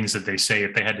 of the things that they say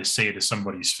if they had to say it to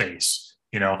somebody's face.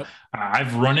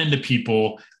 I've run into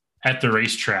people at the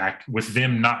racetrack with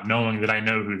them not knowing that I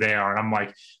know who they are. And I'm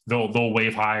like, they'll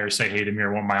wave hi or say, hey,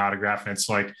 Demir, want my autograph. And it's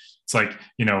like,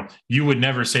 you would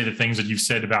never say the things that you've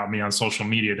said about me on social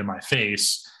media to my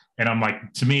face. And I'm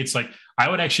like, to me, it's like, I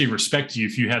would actually respect you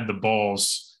if you had the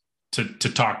balls to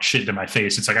talk shit to my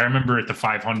face. It's like, I remember at the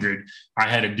 500, I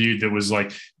had a dude that was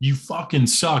like, you fucking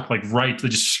suck, like, right,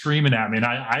 just screaming at me. And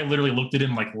I literally looked at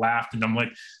him, like, laughed, and I'm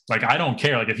like, I don't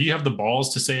care. Like, if you have the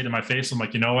balls to say it in my face, I'm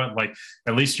like, you know what? Like,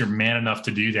 at least you're man enough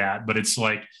to do that. But it's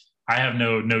like, I have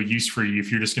no use for you if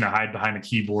you're just going to hide behind a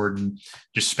keyboard and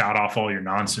just spout off all your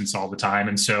nonsense all the time.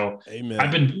 And so Amen.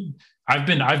 I've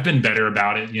been better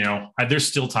about it. There's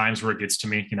still times where it gets to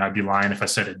me. I'd be lying if I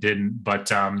said it didn't.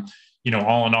 But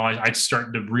all in all, I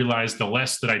start to realize the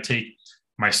less that I take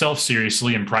myself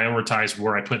seriously and prioritize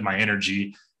where I put my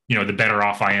energy, the better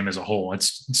off I am as a whole.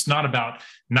 It's not about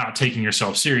not taking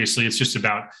yourself seriously. It's just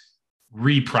about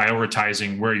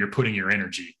reprioritizing where you're putting your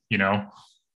energy,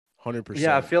 100%.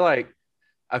 Yeah. I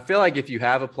feel like if you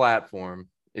have a platform,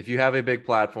 if you have a big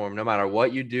platform, no matter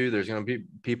what you do, there's going to be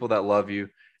people that love you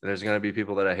and there's going to be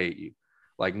people that hate you,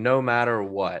 like, no matter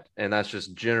what. And that's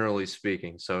just generally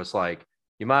speaking. So it's like,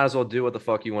 you might as well do what the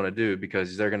fuck you want to do,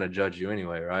 because they're going to judge you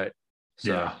anyway. Right.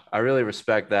 So yeah. I really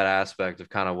respect that aspect of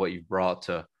kind of what you've brought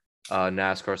to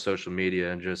NASCAR social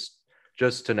media and just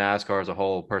to NASCAR as a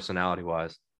whole, personality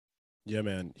wise. Yeah,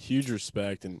 man, huge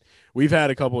respect, and we've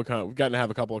gotten to have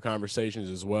a couple of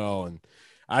conversations as well, and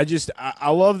I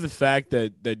love the fact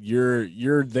that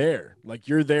you're there, like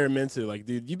you're there mentally, like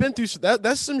dude, you've been through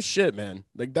that's some shit, man,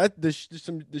 like the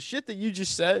shit that you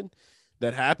just said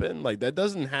that happened, like that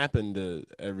doesn't happen to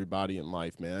everybody in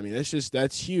life, man. I mean,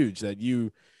 that's huge that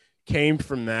you came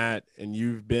from that and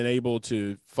you've been able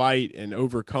to fight and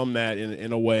overcome that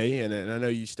in a way. And I know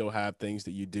you still have things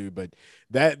that you do, but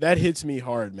that hits me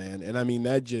hard, man. And I mean,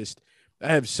 I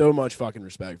have so much fucking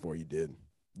respect for you, dude.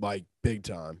 Like big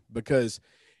time, because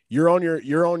you're on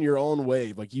your own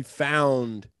wave. Like you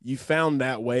found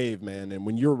that wave, man. And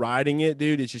when you're riding it,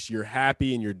 dude, it's just, you're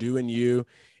happy and you're doing you.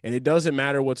 And it doesn't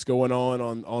matter what's going on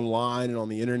online and on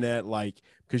the internet, like,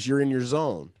 because you're in your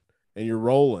zone and you're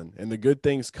rolling, and the good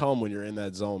things come when you're in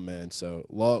that zone, man. So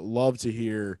love to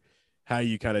hear how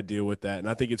you kind of deal with that. And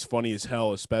I think it's funny as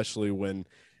hell, especially when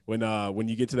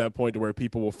you get to that point to where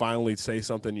people will finally say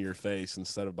something to your face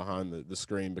instead of behind the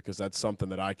screen, because that's something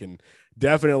that I can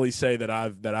definitely say that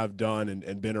I've done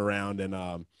and been around. And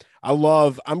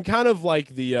I'm kind of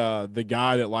like the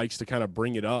guy that likes to kind of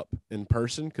bring it up in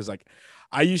person, because like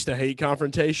I used to hate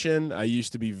confrontation. I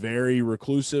used to be very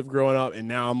reclusive growing up, and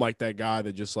now I'm like that guy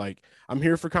that just like, I'm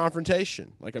here for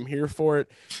confrontation. Like I'm here for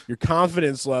it. Your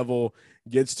confidence level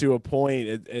gets to a point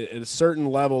at a certain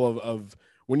level of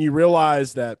when you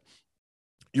realize that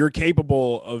you're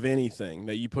capable of anything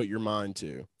that you put your mind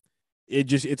to.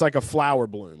 It's like a flower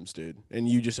blooms, dude, and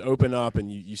you just open up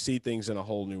and you see things in a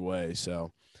whole new way.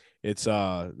 So it's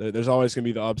there's always gonna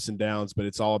be the ups and downs, but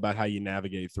it's all about how you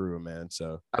navigate through them, man.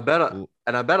 So I bet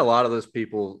a lot of those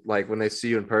people, like when they see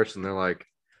you in person, they're like,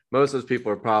 most of those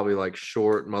people are probably like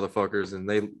short motherfuckers, and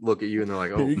they look at you and they're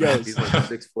like, oh, he's like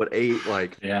 6'8",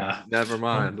 like, yeah, never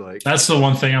mind. Like that's the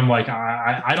one thing I'm like,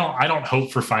 I don't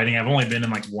hope for fighting. I've only been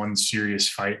in like one serious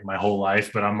fight in my whole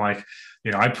life, but I'm like,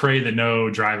 I pray that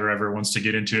no driver ever wants to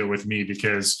get into it with me,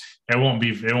 because it won't be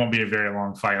a very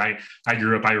long fight. I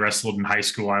grew up, I wrestled in high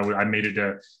school. I made it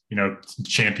to,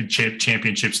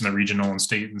 championships in the regional and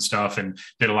state and stuff, and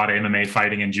did a lot of MMA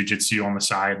fighting and jiu-jitsu on the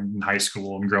side in high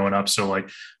school and growing up. So like,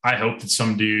 I hope that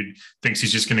some dude thinks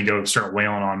he's just going to go start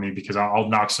wailing on me, because I'll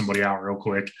knock somebody out real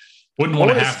quick. Wouldn't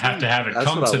want to have to have it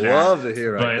come to that. Love to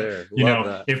hear right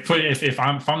but there. If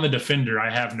I'm the defender, I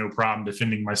have no problem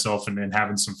defending myself and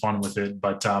having some fun with it.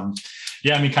 But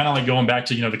yeah, I mean, kind of like going back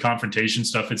to the confrontation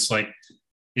stuff. It's like,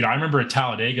 I remember at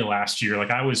Talladega last year,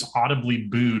 like I was audibly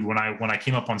booed when I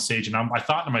came up on stage, and I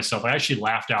thought to myself, I actually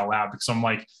laughed out loud, because I'm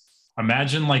like,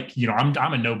 imagine like, I'm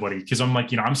a nobody, because I'm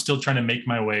like, I'm still trying to make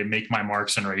my way, make my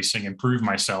marks in racing and prove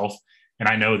myself. And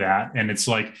I know that. And it's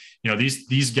like,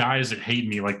 these guys that hate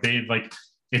me, like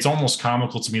it's almost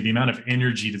comical to me, the amount of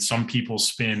energy that some people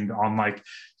spend on like,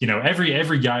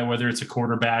 every guy, whether it's a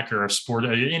quarterback or a sport,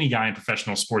 any guy in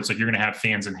professional sports, like you're going to have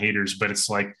fans and haters, but it's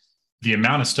like the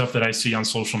amount of stuff that I see on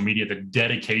social media, the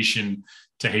dedication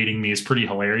to hating me is pretty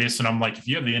hilarious. And I'm like, if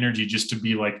you have the energy just to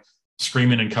be like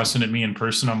screaming and cussing at me in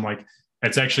person, I'm like,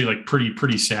 that's actually like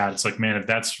pretty sad. It's like, man, if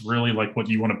that's really like what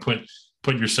you want to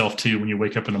put yourself to when you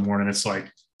wake up in the morning, it's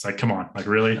like, come on, like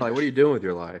really? Like, what are you doing with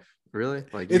your life? Really?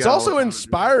 Like, it's also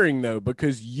inspiring though,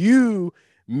 because you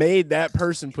made that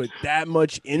person put that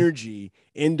much energy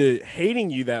into hating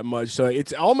you that much. So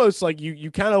it's almost like you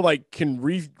kind of like can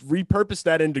repurpose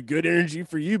that into good energy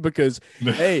for you, because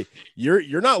hey,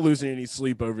 you're not losing any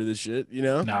sleep over this shit,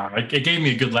 Nah, it gave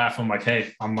me a good laugh. I'm like,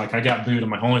 hey, I got booed. I'm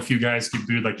like, only a few guys get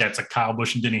booed like that. It's like Kyle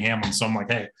Busch and Denny Hamlin. So I'm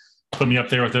like, hey, put me up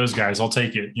there with those guys. I'll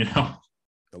take it,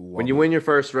 When you win your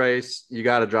first race, you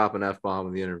got to drop an F-bomb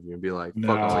in the interview and be like,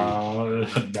 fuck all you.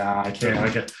 Nah, I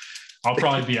can't. I'll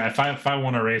probably be, if I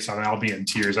won a race, I'll be in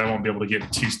tears. I won't be able to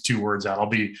get two words out. I'll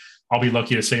be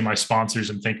lucky to say my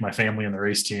sponsors and thank my family and the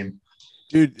race team.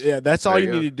 Dude, yeah, that's all you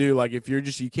need to do. Like if you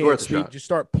can't speak, just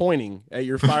start pointing at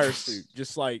your fire suit.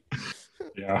 Just like,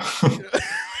 yeah.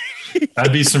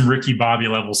 That'd be some Ricky Bobby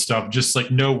level stuff. Just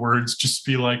like no words, just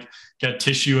be like, got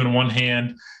tissue in one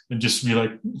hand and just be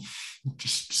like,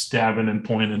 just stabbing and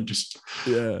pointing, just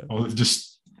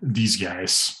these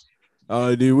guys.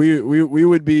 Dude, we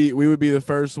would be the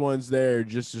first ones there,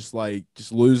 just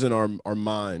losing our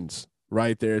minds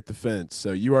right there at the fence.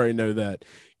 So you already know that,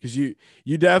 because you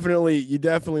definitely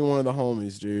one of the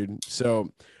homies, dude. So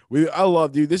I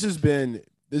love, dude. This has been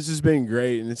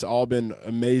great, and it's all been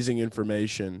amazing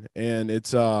information, and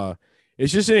it's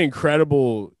just an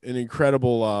incredible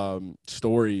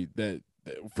story that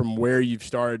from where you've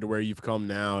started to where you've come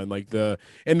now, and like the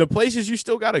places you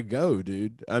still got to go,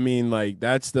 dude. I mean, like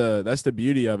that's the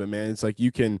beauty of it, man. It's like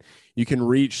you can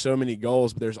reach so many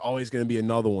goals, but there's always going to be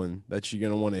another one that you're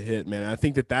going to want to hit, man. I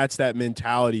think that's that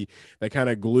mentality that kind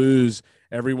of glues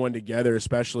everyone together,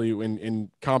 especially in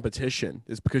competition,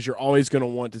 is because you're always going to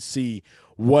want to see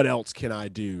what else can I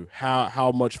do,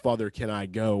 how much farther can I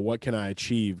go, what can I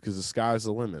achieve, because the sky's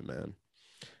the limit, man.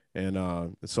 And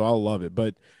so I love it.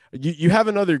 But you have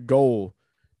another goal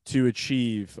to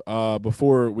achieve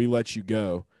before we let you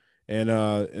go, and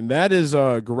that is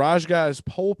Garage Guys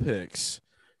poll picks.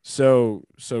 So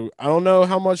I don't know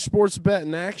how much sports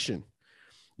betting action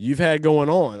you've had going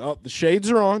on. Oh, the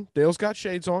shades are on. Dale's got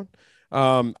shades on.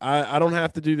 I don't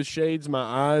have to do the shades. My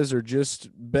eyes are just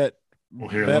bet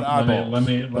eyeballs. Let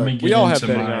me get we all have into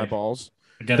betting my eyeballs.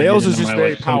 Dale's is just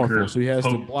very powerful, so he has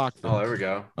to block them. Oh, there we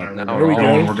go. There we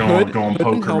go. We're going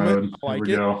poker mode. I like Here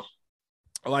we go.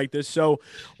 I like this. So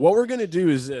what we're going to do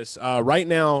is this. Right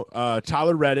now,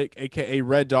 Tyler Reddick, a.k.a.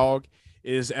 Red Dog,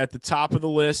 is at the top of the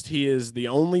list. He is the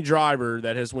only driver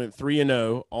that has went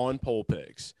 3-0 on poll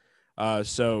picks.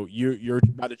 So you're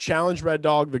about to challenge Red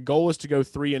Dog. The goal is to go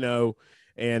 3-0,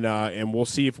 and we'll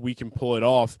see if we can pull it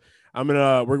off.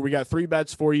 We got 3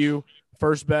 bets for you.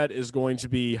 First bet is going to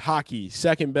be hockey.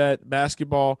 Second bet,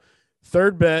 basketball.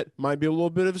 Third bet might be a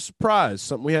little bit of a surprise,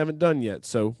 something we haven't done yet.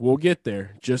 So we'll get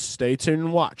there. Just stay tuned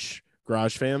and watch,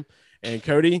 Garage Fam. And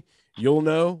Cody, you'll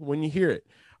know when you hear it.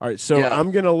 All right, so I'm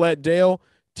going to let Dale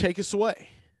take us away.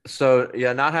 So,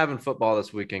 not having football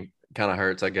this weekend kind of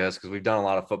hurts, I guess, because we've done a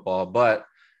lot of football. But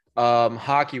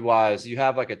hockey-wise, you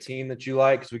have like a team that you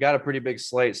like? Because we got a pretty big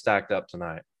slate stacked up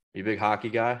tonight. Are you a big hockey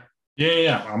guy?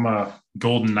 Yeah. I'm a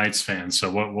Golden Knights fan.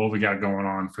 So what we got going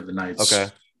on for the Knights?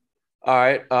 Okay. All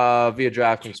right. Via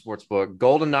DraftKings Sportsbook,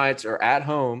 Golden Knights are at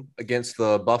home against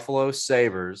the Buffalo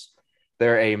Sabres.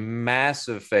 They're a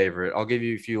massive favorite. I'll give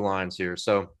you a few lines here.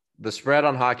 So the spread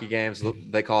on hockey games,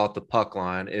 they call it the puck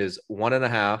line, is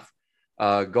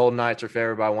 1.5. Golden Knights are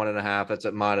favored by 1.5. That's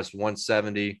at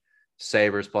 -170.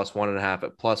 Sabres plus 1.5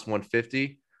 at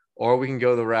 +150. Or we can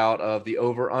go the route of the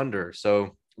over/under.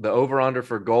 So the over/under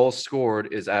for goals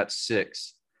scored is at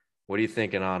 6. What are you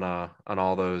thinking on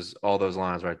all those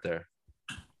lines right there?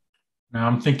 Now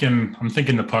I'm thinking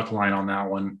the puck line on that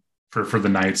one for the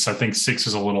Knights. I think 6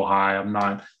 is a little high. I'm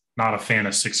not a fan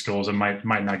of 6 goals. It might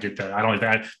not get that. I don't think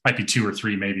that might be 2 or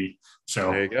 3 maybe.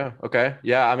 So there you go. Okay.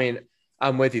 Yeah. I mean,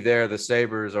 I'm with you there. The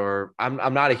Sabres are,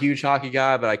 I'm not a huge hockey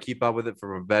guy, but I keep up with it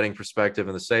from a betting perspective,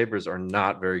 and the Sabres are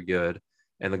not very good.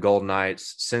 And the Golden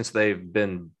Knights, since they've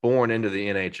been born into the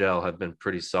NHL, have been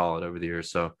pretty solid over the years.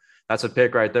 So that's a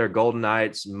pick right there. Golden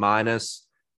Knights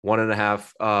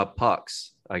 -1.5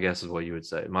 pucks, I guess is what you would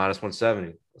say.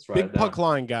 -170. That's right. Big puck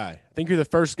line guy. I think you're the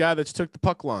first guy that's took the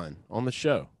puck line on the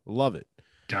show. Love it.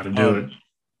 Got to do it.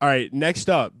 All right, next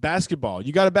up, basketball.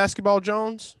 You got a basketball,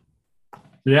 Jones?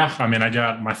 Yeah, I mean, I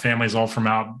got my family's all from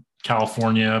out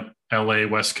California, LA,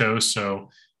 West Coast, so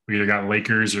we either got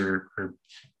Lakers or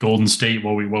Golden State.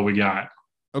 What we got?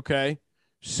 Okay,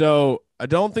 so I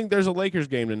don't think there's a Lakers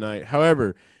game tonight.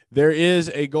 However, there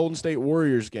is a Golden State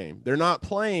Warriors game. They're not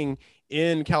playing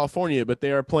in California, but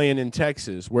they are playing in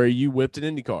Texas, where you whipped an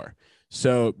IndyCar.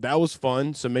 So that was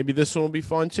fun. So maybe this one will be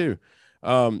fun too.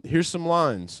 Here's some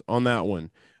lines on that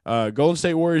one. Golden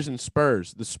State Warriors and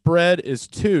Spurs. The spread is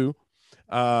 2.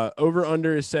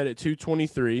 Over/under is set at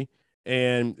 223,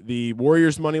 and the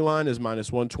Warriors money line is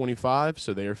 -125,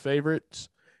 so they are favorites,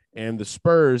 and the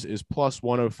Spurs is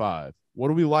 +105. What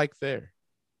do we like there?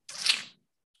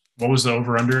 What was the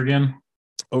over/under again?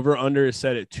 Over/under is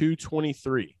set at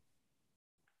 223.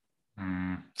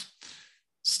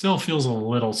 Still feels a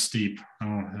little steep.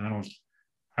 I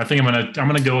think I'm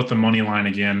gonna go with the money line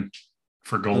again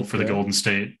for the Golden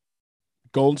State.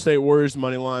 Golden State Warriors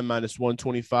money line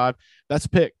 -125. That's a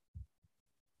pick.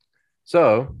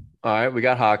 So, all right, we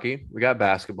got hockey, we got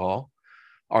basketball.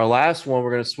 Our last one,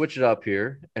 we're going to switch it up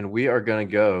here, and we are going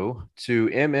to go to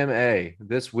MMA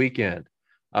this weekend.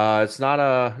 It's not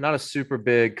a super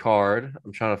big card.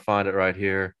 I'm trying to find it right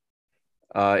here.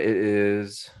 It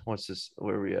is, what's this?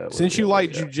 Where are we at? Since you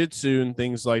like jiu-jitsu and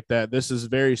things like that, this is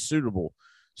very suitable.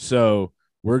 So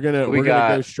we're gonna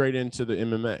go straight into the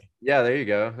MMA. Yeah, there you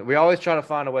go. We always try to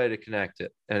find a way to connect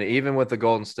it. And even with the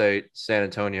Golden State, San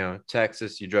Antonio,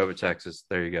 Texas, you drove to Texas.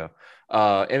 There you go.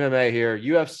 MMA here.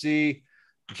 UFC,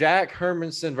 Jack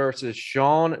Hermanson versus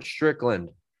Sean Strickland.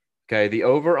 Okay, the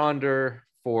over/under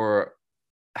for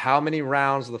how many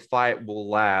rounds the fight will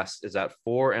last is at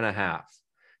 4.5.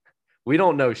 We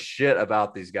don't know shit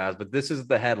about these guys, but this is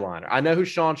the headliner. I know who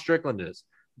Sean Strickland is.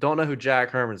 Don't know who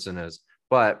Jack Hermanson is,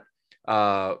 but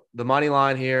The money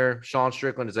line here, Sean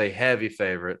Strickland is a heavy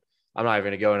favorite. I'm not even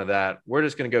going to go into that. We're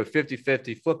just going to go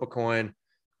 50-50, flip a coin,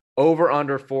 over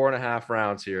under 4.5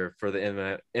 rounds here for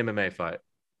the MMA fight.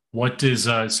 What is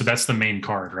so that's the main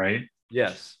card, right?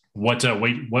 Yes. What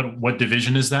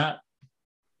division is that?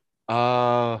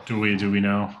 Do we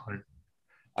know?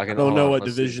 I don't know what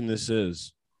division this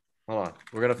is. Hold on,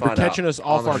 we're gonna find out. You're catching us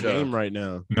off our game right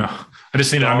now. No, I just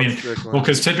think. I mean, well,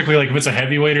 because typically, like if it's a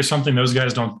heavyweight or something, those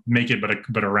guys don't make it,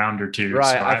 but a round or two.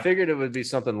 Right. So I figured it would be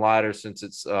something lighter since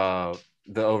it's the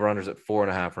over/unders at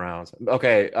 4.5 rounds.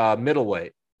 Okay,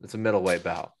 middleweight. It's a middleweight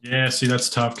bout. Yeah, see, that's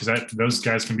tough because those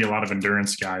guys can be a lot of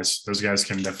endurance guys. Those guys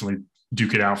can definitely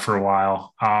duke it out for a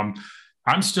while.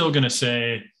 I'm still gonna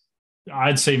say,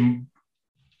 I'd say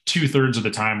 2/3 of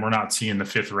the time we're not seeing the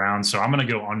 5th round, so I'm gonna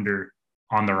go under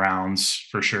on the rounds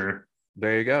for sure.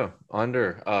 There you go.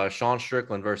 Under Sean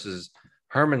Strickland versus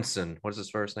Hermanson. What's his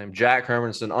first name? Jack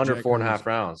Hermanson. Under 4.5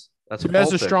 rounds. That's who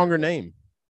has a stronger name.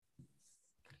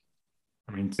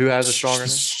 I mean, who has a stronger name?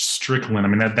 Strickland. I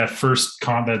mean that first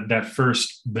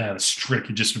Strick,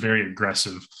 just very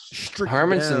aggressive.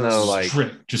 Hermanson though, like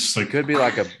Strick, just like could be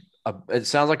like a. It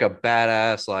sounds like a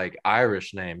badass like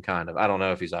Irish name, kind of. I don't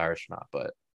know if he's Irish or not,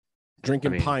 but.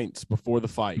 Drinking pints before the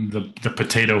fight. The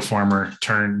potato farmer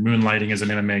turned moonlighting as an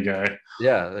MMA guy.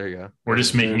 Yeah, there you go. We're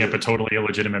just making up a totally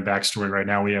illegitimate backstory right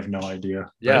now. We have no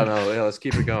idea. Yeah, yeah. Let's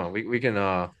keep it going. We can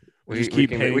we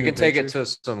can take it to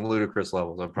some ludicrous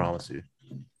levels. I promise you.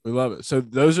 We love it. So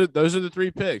those are the 3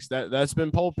 picks. That's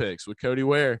been poll picks with Cody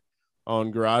Ware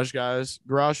on Garage Guys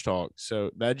Garage Talk.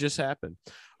 So that just happened.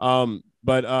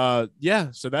 Yeah.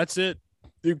 So that's it,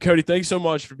 dude. Cody, thanks so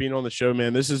much for being on the show,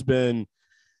 man. This is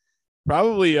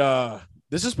probably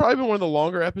been one of the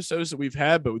longer episodes that we've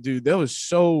had, but dude, there was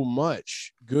so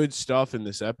much good stuff in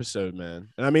this episode, man.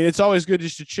 And I mean, it's always good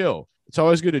just to chill. It's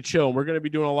always good to chill. And we're going to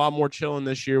be doing a lot more chilling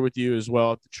this year with you as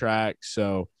well at the track.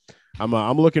 So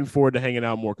I'm looking forward to hanging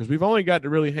out more because we've only got to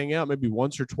really hang out maybe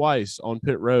once or twice on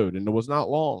pit road, and it was not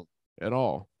long at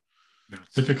all.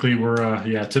 Typically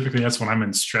typically that's when I'm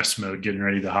in stress mode, getting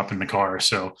ready to hop in the car.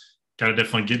 So got to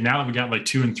definitely get, now that we got like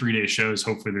 2 and 3 day shows,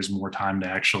 hopefully there's more time to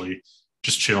actually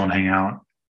just chill and hang out.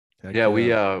 Yeah,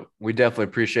 we definitely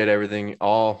appreciate everything.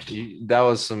 That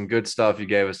was some good stuff you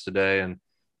gave us today, and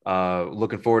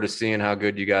looking forward to seeing how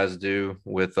good you guys do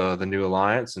with the new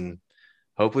alliance, and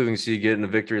hopefully we can see you get in the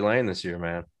victory lane this year,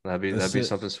 man. That'd be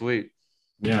something sweet.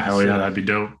 Yeah, hell yeah, that'd be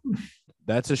dope.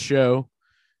 That's a show.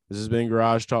 This has been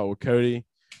Garage Talk with Cody.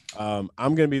 I'm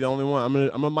gonna be the only one. I'm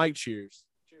gonna mic cheers.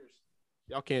 Cheers.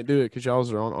 Y'all can't do it because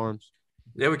y'all's are on arms.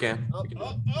 Yeah, we can.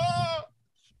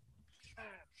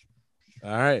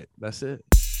 All right, that's it.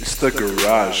 It's the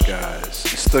Garage Guys.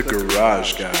 It's the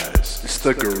Garage Guys. It's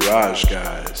the Garage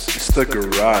Guys. It's the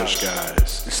Garage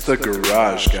Guys. It's the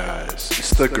Garage Guys. It's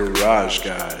the Garage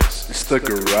Guys. It's the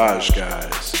Garage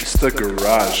Guys. It's the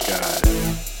Garage Guys.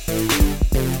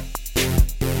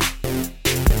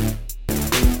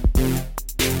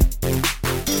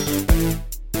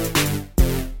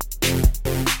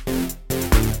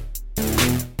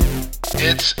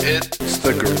 It's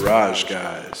the Garage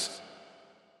Guys.